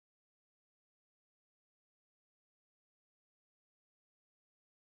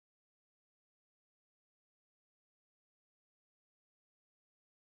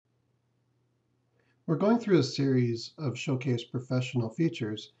We're going through a series of Showcase professional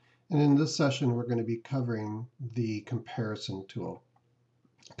features, and in this session we're going to be covering the comparison tool.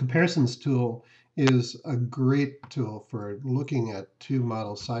 Comparisons tool is a great tool for looking at two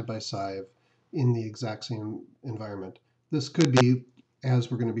models side by side in the exact same environment. This could be,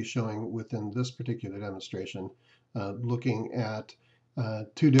 as we're going to be showing within this particular demonstration, looking at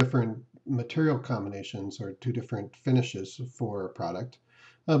two different material combinations or two different finishes for a product.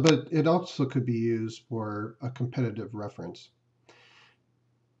 But it also could be used for a competitive reference.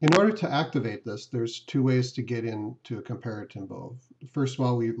 In order to activate this, there's two ways to get into a comparative mode. First of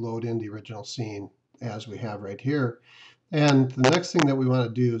all, we load in the original scene as we have right here. And the next thing that we want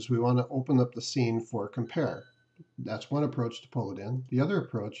to do is we want to open up the scene for compare. That's one approach to pull it in. The other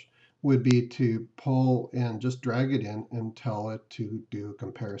approach would be to pull and just drag it in and tell it to do a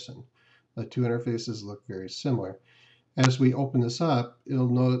comparison. The two interfaces look very similar. As we open this up, it'll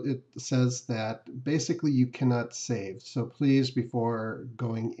note it says that basically you cannot save. So please, before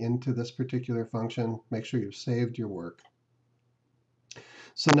going into this particular function, make sure you've saved your work.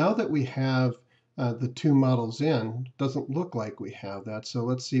 So now that we have the two models in, doesn't look like we have that. So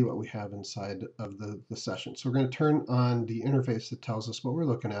let's see what we have inside of the session. So we're going to turn on the interface that tells us what we're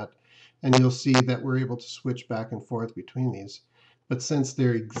looking at, and you'll see that we're able to switch back and forth between these. But since they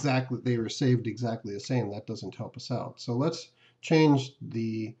were saved exactly the same, that doesn't help us out. So let's change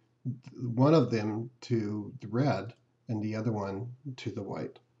one of them to the red and the other one to the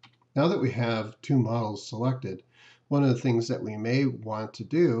white. Now that we have two models selected, one of the things that we may want to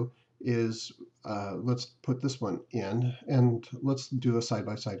do is let's put this one in and let's do a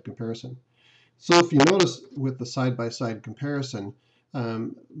side-by-side comparison. So if you notice with the side-by-side comparison,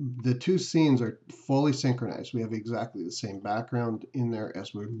 the two scenes are fully synchronized. We have exactly the same background in there.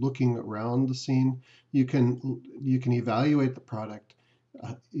 As we're looking around the scene, you can evaluate the product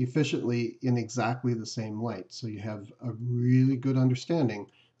efficiently in exactly the same light. So you have a really good understanding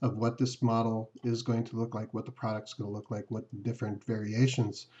of what this model is going to look like, what the product's going to look like, what the different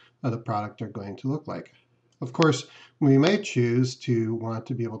variations of the product are going to look like. Of course, we may choose to want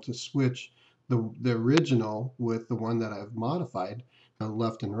to be able to switch the original with the one that I've modified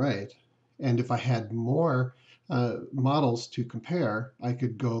left and right. And if I had more models to compare, I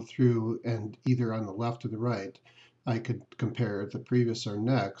could go through and either on the left or the right, I could compare the previous or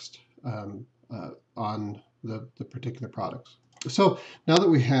next on the particular products. So now that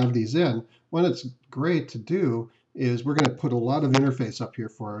we have these in, what it's great to do is we're going to put a lot of interface up here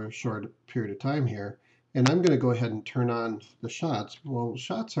for a short period of time here. And I'm going to go ahead and turn on the shots. Well,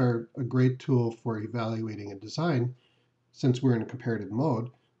 shots are a great tool for evaluating a design. Since we're in a comparative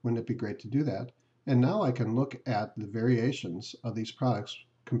mode, wouldn't it be great to do that? And now I can look at the variations of these products,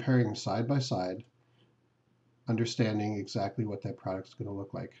 comparing side by side, understanding exactly what that product's going to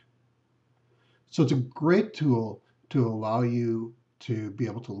look like. So it's a great tool to allow you to be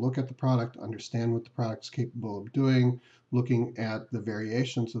able to look at the product, understand what the product's capable of doing, looking at the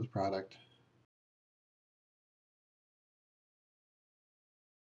variations of the product,